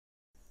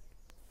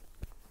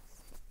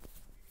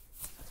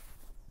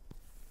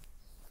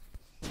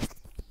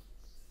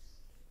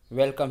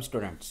Welcome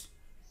students.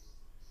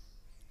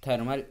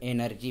 Thermal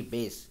energy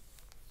base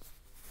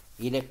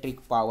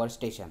electric power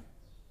station.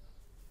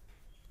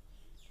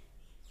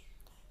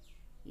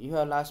 You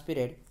have last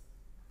period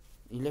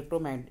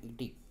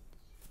electromagnetic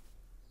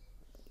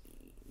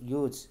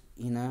use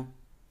in a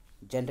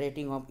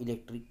generating of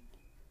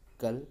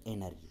electrical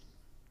energy.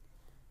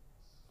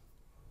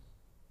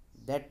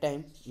 That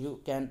time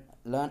you can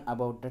learn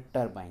about the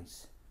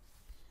turbines.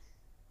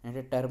 And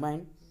a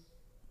turbine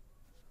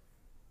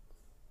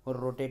for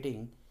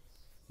rotating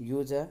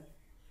use a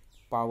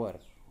power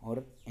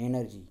or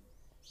energy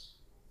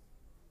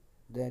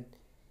that,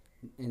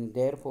 and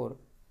therefore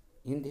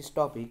in this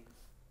topic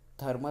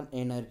thermal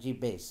energy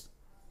base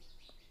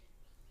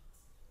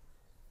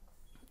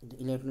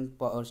the electric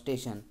power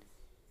station.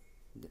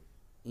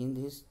 In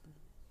this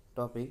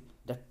topic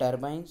the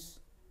turbines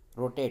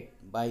rotate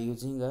by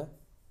using a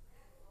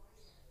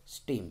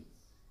steam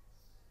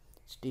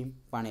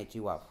पाण्याची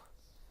वाफ.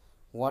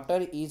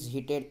 Water is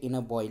heated in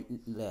a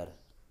boiler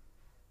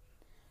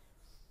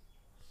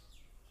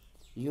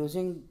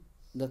using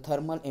the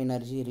thermal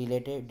energy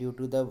related due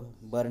to the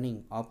burning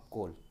of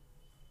coal.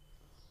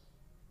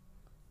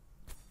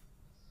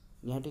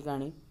 या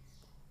ठिकाणी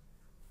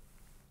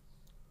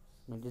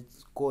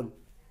म्हणजेच Coal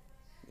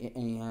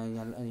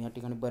या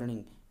ठिकाणी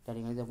burning, त्या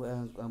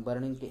ठिकाणी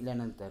burning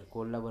केल्यानंतर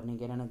कोलला बर्निंग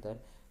केल्यानंतर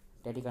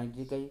त्या ठिकाणी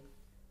जी काही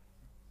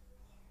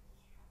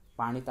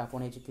पाणी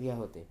तापवण्याची क्रिया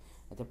होते,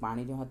 ते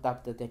पाणी जेव्हा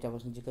तापतं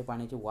त्याच्यापासून जी काही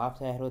पाण्याची वाफ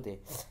तयार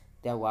होते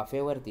त्या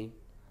वाफेवरती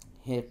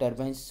हे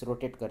टर्बाईन्स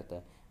रोटेट करतं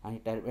आणि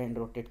टर्बाईन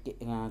रोटेट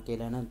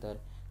केल्यानंतर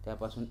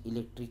त्यापासून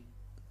इलेक्ट्रिक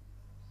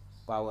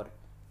पॉवर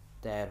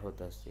तयार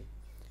होत असते.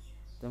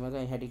 तर मग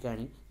ह्या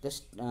ठिकाणी the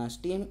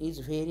steam is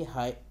very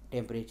high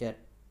temperature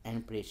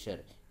and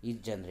pressure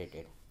is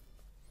generated.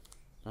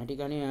 या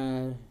ठिकाणी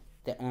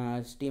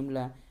त्या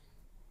स्टीमला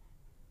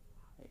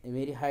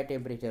व्हेरी हाय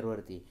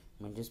टेम्परेचरवरती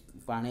म्हणजेच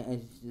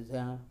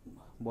पाण्याचा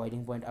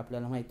बॉइलिंग पॉईंट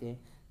आपल्याला माहिती आहे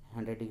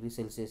 100 डिग्री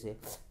सेल्सिअस आहे,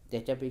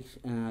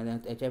 त्याच्यापेक्षा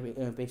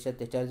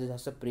त्याच्यावर जर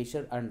जास्त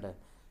प्रेशर आणलं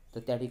तर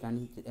त्या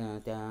ठिकाणी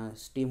त्या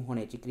स्टीम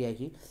होण्याची क्रिया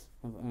ही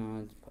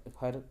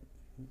फार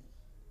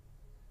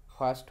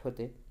फास्ट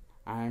होते.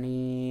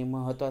 आणि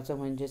महत्त्वाचं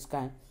म्हणजेच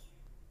काय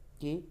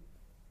की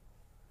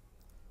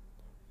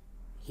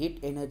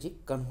heat energy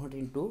convert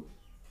into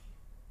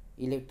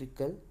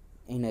electrical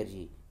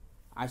energy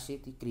अशी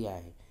ती क्रिया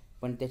आहे.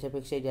 पण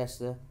त्याच्यापेक्षा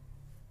जास्त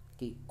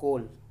की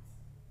कोल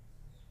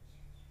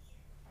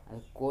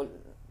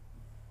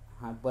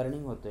हा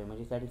बर्निंग होतो आहे,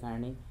 म्हणजे त्या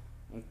ठिकाणी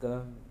एक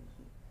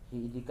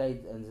ही जी काही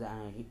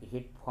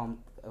हीट फॉर्म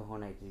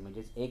होण्याची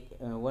म्हणजेच एक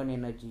one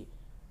energy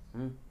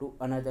to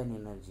another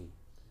energy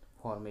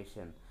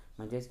formation,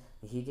 म्हणजेच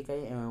ही जी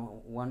काही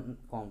one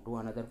form to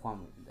another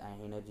form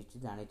एनर्जीची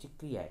जाण्याची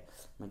क्रिया आहे.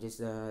 म्हणजेच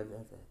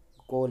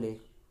कोल आहे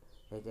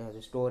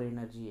त्याच्या स्टोअर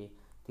एनर्जी आहे,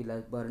 तिला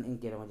बर्निंग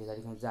केलं म्हणजे त्या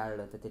ठिकाणी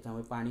जाळलं तर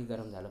त्याच्यामुळे पाणी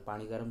गरम झालं,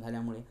 पाणी गरम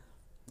झाल्यामुळे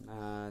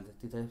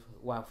तिथं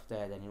वाफ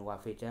तयार झाली,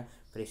 वाफेच्या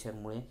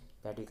प्रेशरमुळे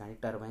त्या ठिकाणी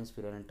टर्बाईन्स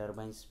फिरले आणि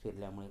टर्बाईन्स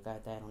फिरल्यामुळे काय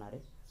तयार होणार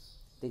आहे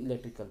ते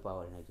इलेक्ट्रिकल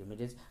पॉवर एनर्जी.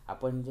 म्हणजेच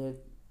आपण जे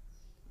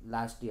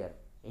लास्ट इयर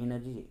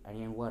एनर्जी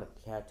आणि वर्क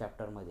ह्या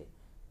चॅप्टरमध्ये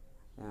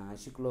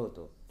शिकलो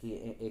होतो की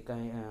एका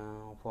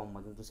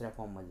फॉर्ममधून दुसऱ्या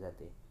फॉर्ममध्ये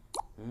जाते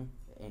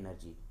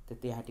एनर्जी, तर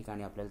ते ह्या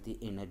ठिकाणी आपल्याला ती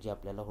एनर्जी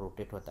आपल्याला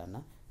रोटेट होताना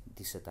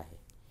दिसत आहे.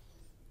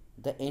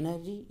 The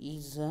energy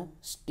is a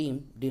steam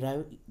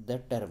derive the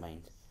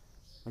turbines,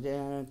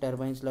 म्हणजे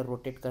टर्बाईन्सला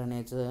रोटेट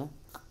करण्याचं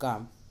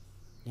काम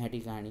ह्या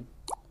ठिकाणी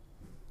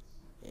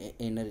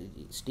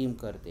एनर्जी स्टीम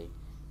करते.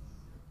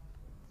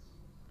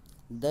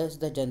 दस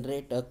the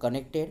generator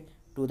connected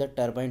to the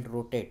turbine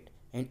rotate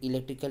and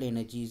electrical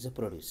energy is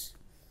produce.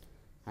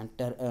 आणि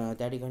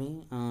त्या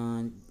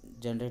ठिकाणी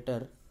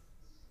generator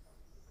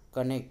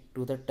connect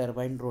to the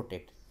turbine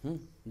rotate,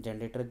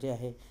 generator जे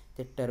आहे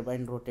ते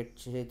टर्बाईन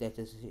रोटेटचे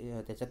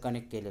त्याचं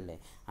कनेक्ट केलेलं आहे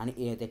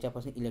आणि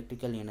त्याच्यापासून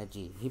इलेक्ट्रिकल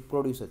एनर्जी ही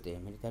प्रोड्यूस होते.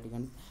 म्हणजे त्या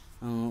ठिकाणी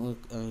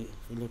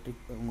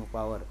इलेक्ट्रिक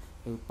पॉवर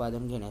हे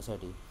उत्पादन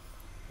घेण्यासाठी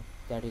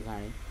त्या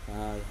ठिकाणी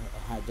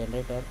हा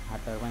जनरेटर हा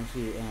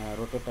टर्बाईनशी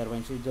रोटेट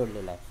टर्बाईनशी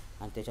जोडलेला आहे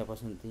आणि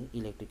त्याच्यापासून ती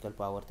इलेक्ट्रिकल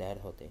पॉवर तयार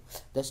होते.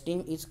 The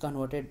steam is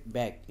converted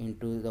back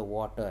into the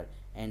water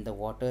and the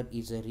water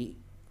is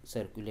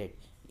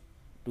re-circulated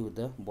to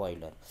the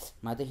boiler.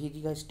 मग आता ही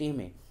जी काही स्टीम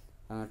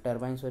आहे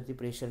टर्बाईन्सवरती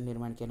प्रेशर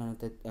निर्माण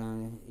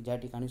केल्यानंतर ज्या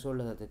ठिकाणी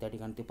सोडलं जातं त्या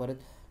ठिकाणी ते परत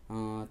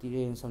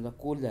ती समजा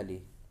कूल झाली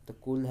तर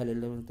कूल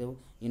झालेलं ते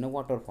in a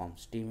water form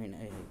steam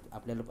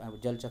आपल्याला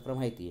जलचक्र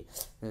माहिती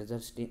आहे. जर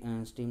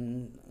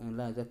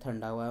स्टीमला जर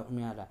थंडावा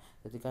मिळाला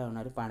तर ते काय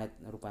होणार आहे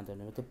पाण्यात रूपांतर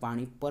होणार, ते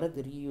पाणी परत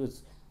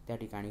रियूज त्या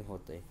ठिकाणी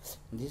होतं आहे.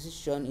 दिस is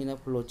shown in a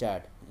flow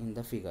chart in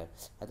the figure.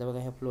 आता बघा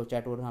ह्या फ्लो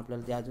चार्टवरून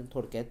आपल्याला ते अजून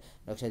थोडक्यात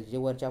लक्षात जे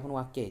वरचे आपण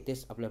वाक्य आहे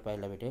तेच आपल्याला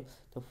पाहायला भेटेल.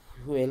 तर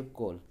फ्युएल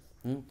कोल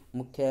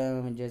मुख्य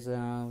म्हणजेच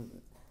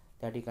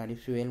त्या ठिकाणी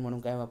फ्युएल म्हणून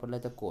काय वापरलं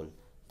तर कोल.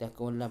 त्या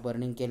कोलला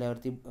बर्निंग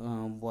केल्यावरती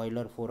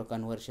boiler for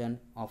conversion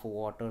of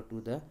water to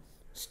the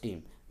steam.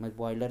 मग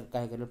बॉयलर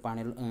काय करेल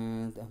पाण्याला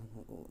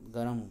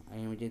गरम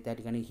आणि म्हणजे त्या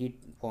ठिकाणी हीट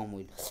फॉर्म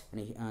होईल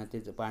आणि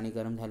त्याचं पाणी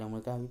गरम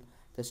झाल्यामुळे काय होईल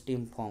तर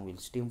स्टीम फॉर्म होईल.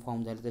 स्टीम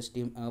फॉर्म झालं तर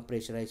steam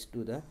pressurise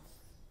to the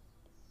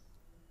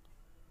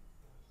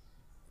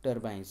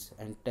turbines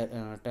and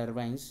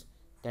turbines.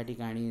 त्या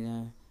ठिकाणी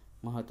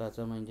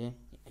महत्त्वाचं म्हणजे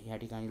ह्या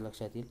ठिकाणी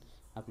लक्षात येईल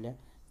आपल्या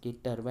की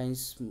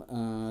टर्बाईन्स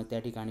त्या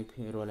ठिकाणी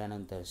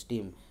फिरवल्यानंतर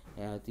स्टीम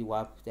ती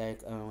वाफ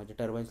त्या म्हणजे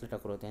टर्बाईन्सला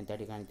टकरवते आणि त्या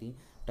ठिकाणी ती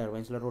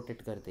टर्बाईन्सला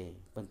रोटेट करते.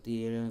 पण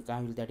ती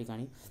काय होईल त्या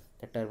ठिकाणी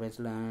त्या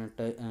टर्बाईन्सला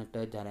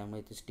टच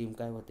झाल्यामुळे ती स्टीम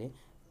काय होते,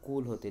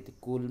 कूल होते. ती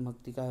कूल मग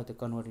ती काय होते,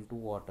 convert in to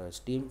water.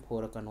 Steam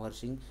for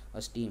कन्व्हर्सिंग a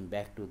steam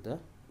back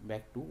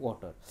to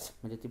water.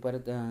 म्हणजे ती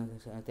परत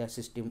त्या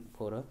system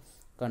for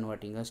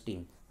converting a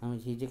steam.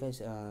 म्हणजे ही जी काही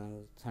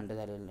थंड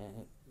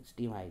झालेलं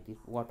स्टीम आहे ती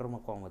वॉटर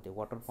फॉर्म होते.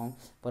 वॉटर फॉर्म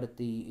परत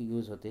ती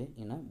यूज होते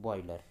इन अ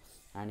बॉयलर.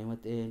 आणि मग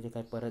ते जे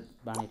काय परत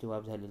पाण्याची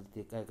वाफ झालेली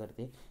ते काय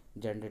करते,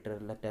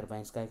 जनरेटरला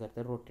टर्बाईन्स काय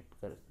करतात,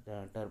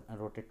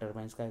 रोटेट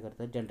टर्बाईन्स काय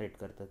करतात, जनरेट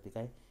करतात ते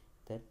काय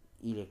तर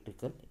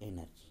इलेक्ट्रिकल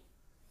एनर्जी.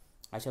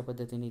 अशा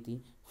पद्धतीने ती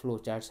फ्लो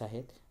चार्ट्स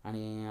आहेत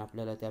आणि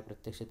आपल्याला त्या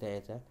प्रत्यक्ष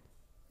त्याचा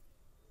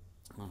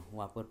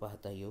वापर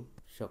पाहता येऊ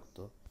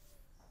शकतो.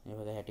 हे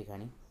बघा या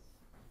ठिकाणी,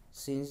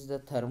 since the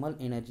thermal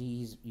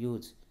energy is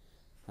use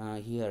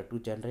here to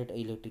generate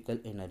electrical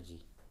energy,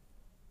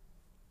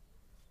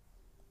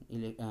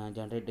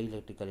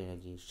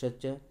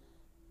 such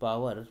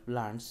power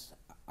plants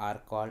are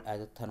called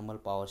as a thermal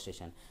power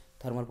station.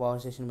 Thermal power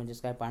station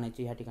म्हणजेच काय,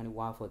 पाण्याची ह्या ठिकाणी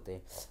वाफ होते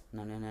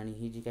आणि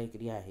ही जी काही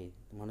क्रिया आहे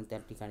म्हणून त्या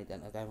ठिकाणी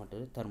त्यांना काय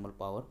म्हणतात, thermal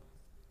power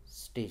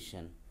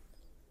station.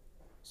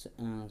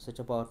 such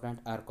a power plant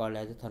are called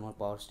as a thermal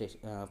power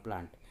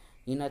plant.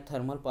 In a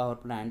thermal power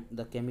plant,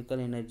 the chemical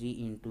energy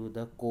into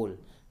the coal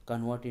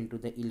convert into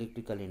the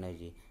electrical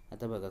energy.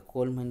 आता बघा,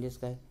 कोल म्हणजेच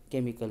काय,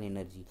 chemical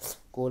energy.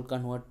 Coal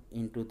convert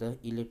into the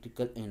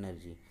electrical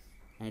energy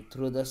and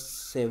through the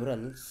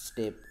several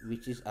step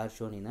which is R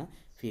shown in a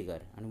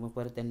figure. आणि मग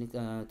परत त्यांनी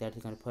त्या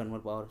ठिकाणी थर्मल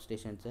पॉवर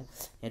स्टेशनचं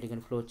या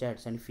ठिकाणी फ्लो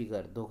चार्ट्स आणि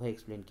फिगर दोघं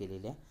एक्सप्लेन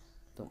केलेल्या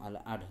तुम्हाला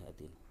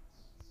आढळतील.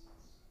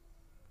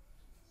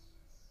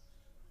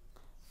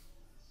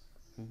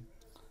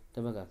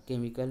 तर बघा,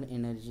 chemical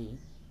energy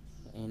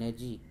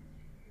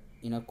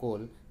in a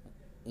Coal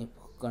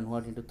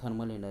convert into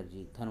thermal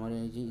energy. Thermal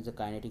energy is a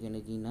kinetic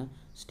energy in a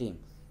steam,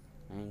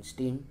 and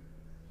steam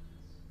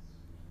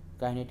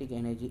kinetic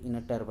energy in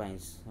a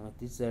turbines.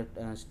 तीच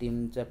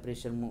स्टीमचा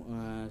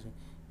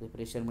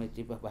प्रेशरमुळे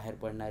ती बाहेर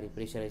पडणारी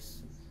प्रेशराईज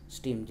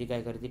स्टीम जी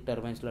काय करते,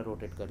 टर्बाईन्सला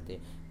रोटेट करते.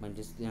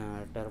 म्हणजेच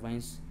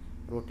टर्बाईन्स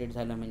रोटेट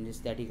झालं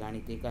म्हणजेच त्या ठिकाणी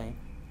ते काय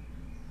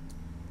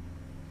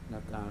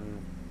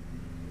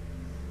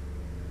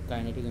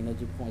कायनेटिक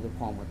एनर्जी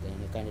फॉर्म होते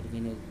आणि कायनेटिक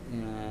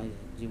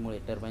एनर्जीमुळे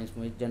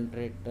टर्बाईन्समुळे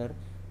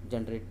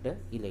जनरेट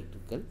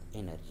इलेक्ट्रिकल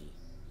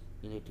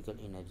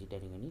एनर्जी त्या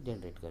ठिकाणी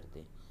जनरेट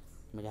करते.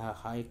 म्हणजे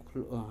हा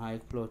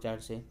एक फ्लो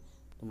चार्ट्स आहे,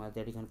 तुम्हाला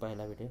त्या ठिकाणी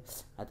पाहायला भेटेल.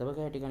 आता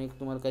बघा या ठिकाणी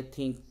तुम्हाला काय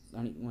थिंक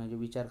आणि म्हणजे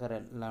विचार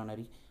करायला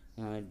लावणारी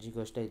जी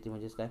गोष्ट आहे ती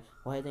म्हणजेच काय,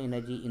 व्हाय the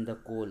energy in the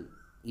coal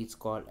is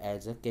called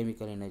as a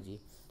chemical energy.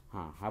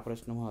 हा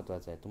प्रश्न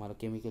महत्त्वाचा आहे. तुम्हाला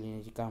केमिकल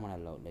एनर्जी का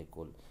म्हणायला लावलं आहे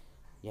कोल,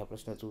 या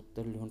प्रश्नाचं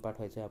उत्तर लिहून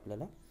पाठवायचं आहे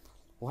आपल्याला.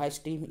 व्हाय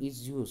steam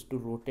is use to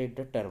rotate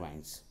the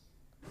turbines.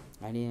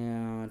 आणि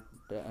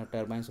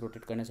टर्बाईन्स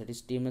रोटेट करण्यासाठी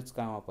स्टीमच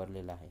का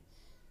वापरलेलं आहे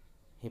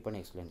हे पण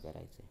एक्सप्लेन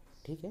करायचं आहे.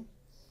 ठीक आहे.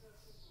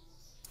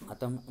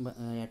 आता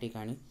या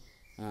ठिकाणी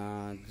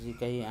जी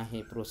काही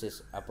आहे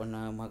प्रोसेस, आपण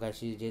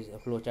मगाशी जे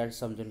फ्लो चार्ट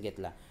समजून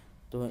घेतला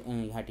तो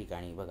ह्या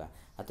ठिकाणी बघा.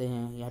 आता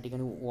ह्या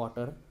ठिकाणी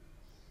वॉटर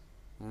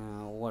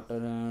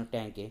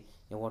टँक आहे.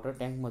 या वॉटर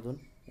टँकमधून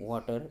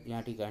वॉटर या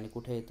ठिकाणी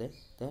कुठे येतं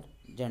तर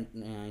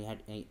ह्या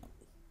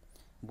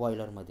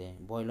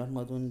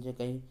बॉयलरमधून जे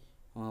काही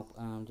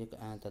म्हणजे काय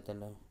म्हणतात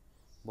त्याला,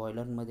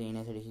 बॉयलरमध्ये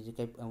येण्यासाठी ही जी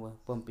काही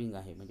पंपिंग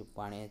आहे म्हणजे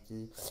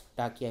पाण्याची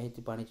टाकी आहे,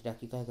 ती पाण्याची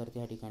टाकी काय करते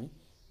ह्या ठिकाणी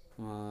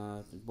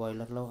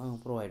बॉयलरला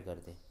प्रोव्हाइड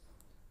करते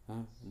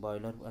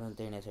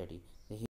बॉयलरपर्यंत येण्यासाठी.